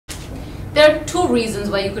There are two reasons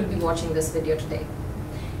why you could be watching this video today.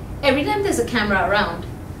 Every time there's a camera around,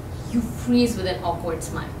 you freeze with an awkward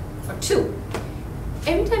smile. Or two,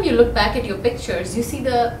 every time you look back at your pictures, you see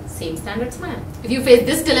the same standard smile. If you face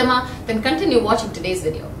this dilemma, then continue watching today's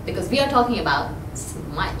video because we are talking about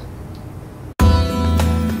smile.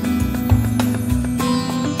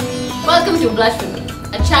 Welcome to Blush With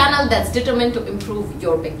Me, a channel that's determined to improve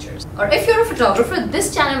your pictures. Or if you're a photographer,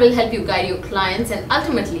 this channel will help you guide your clients and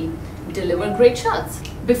ultimately deliver great shots.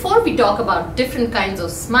 Before we talk about different kinds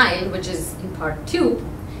of smile, which is in part 2,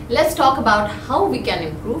 let's talk about how we can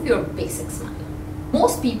improve your basic smile.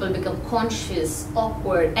 Most people become conscious,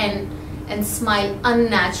 awkward, and smile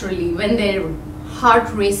unnaturally when their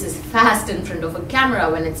heart races fast in front of a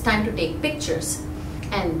camera when it's time to take pictures.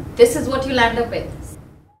 And this is what you'll end up with.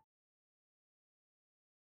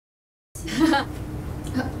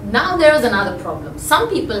 Now there is another problem. Some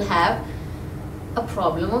people have a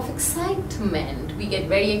problem of excitement. We get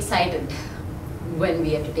very excited when we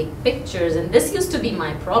have to take pictures, and this used to be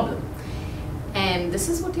my problem. And this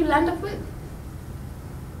is what you'll end up with.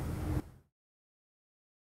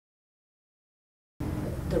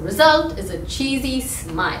 The result is a cheesy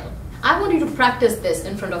smile. I want you to practice this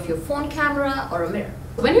in front of your phone camera or a mirror.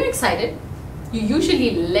 When you're excited, you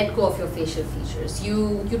usually let go of your facial features.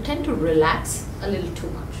 You tend to relax a little too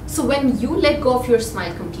much. So when you let go of your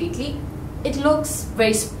smile completely, it looks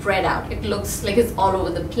very spread out. It looks like it's all over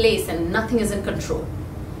the place and nothing is in control.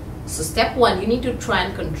 So step 1, you need to try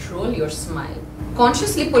and control your smile.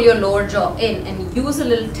 Consciously pull your lower jaw in and use a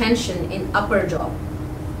little tension in upper jaw.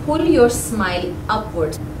 Pull your smile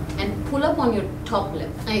upwards and pull up on your top lip.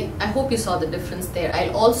 I hope you saw the difference there.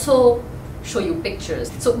 I'll also show you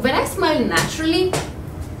pictures. So when I smile naturally,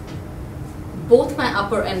 both my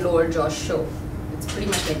upper and lower jaw show. It's pretty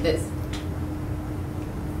much like this.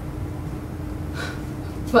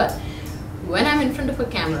 But when I'm in front of a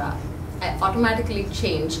camera, I automatically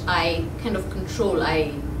change. I kind of control.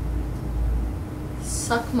 I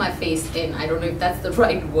suck my face in. I don't know if that's the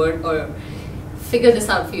right word, or figure this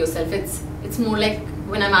out for yourself. It's more like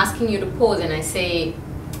when I'm asking you to pose and I say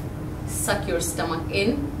suck your stomach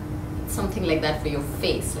in, something like that for your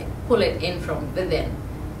face, like pull it in from within.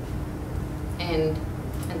 And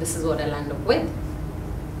this is what I'll end up with.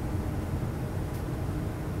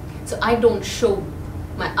 So I don't show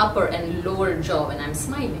my upper and lower jaw when I'm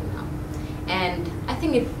smiling now. And I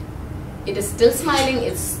think it is still smiling,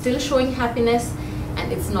 it's still showing happiness,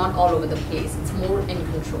 and it's not all over the place. It's more in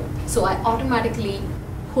control. So I automatically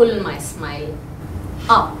pull my smile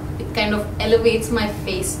up. It kind of elevates my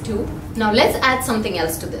face too. Now let's add something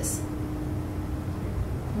else to this.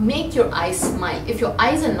 Make your eyes smile. If your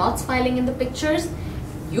eyes are not smiling in the pictures,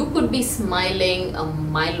 you could be smiling a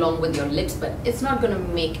mile long with your lips, but it's not going to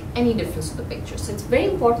make any difference to the picture. So it's very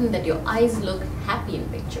important that your eyes look happy in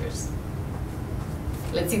pictures.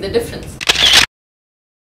 Let's see the difference.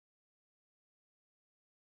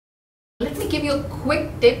 Let me give you a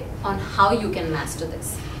quick tip on how you can master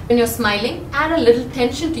this. When you're smiling, add a little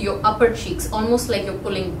tension to your upper cheeks, almost like you're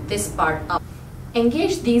pulling this part up.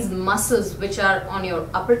 Engage these muscles which are on your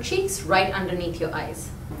upper cheeks right underneath your eyes.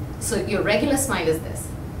 So your regular smile is this.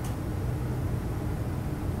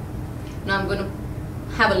 Now I'm going to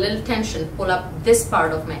have a little tension, pull up this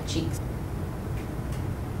part of my cheeks.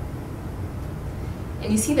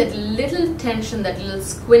 And you see that little tension, that little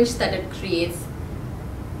squinch that it creates,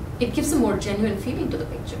 it gives a more genuine feeling to the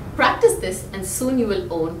picture. Practice this and soon you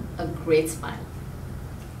will own a great smile.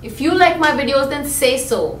 If you like my videos, then say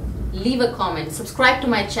so. Leave a comment, subscribe to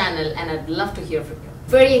my channel, and I'd love to hear from you.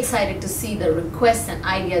 Very excited to see the requests and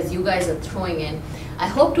ideas you guys are throwing in. I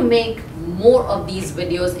hope to make more of these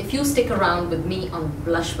videos if you stick around with me on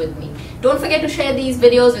Blush With Me. Don't forget to share these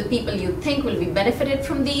videos with people you think will be benefited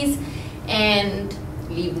from these, and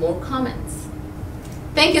leave more comments.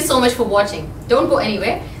 Thank you so much for watching. Don't go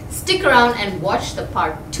anywhere. Stick around and watch the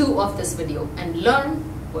part 2 of this video and learn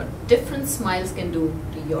what different smiles can do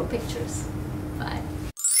to your pictures. Bye.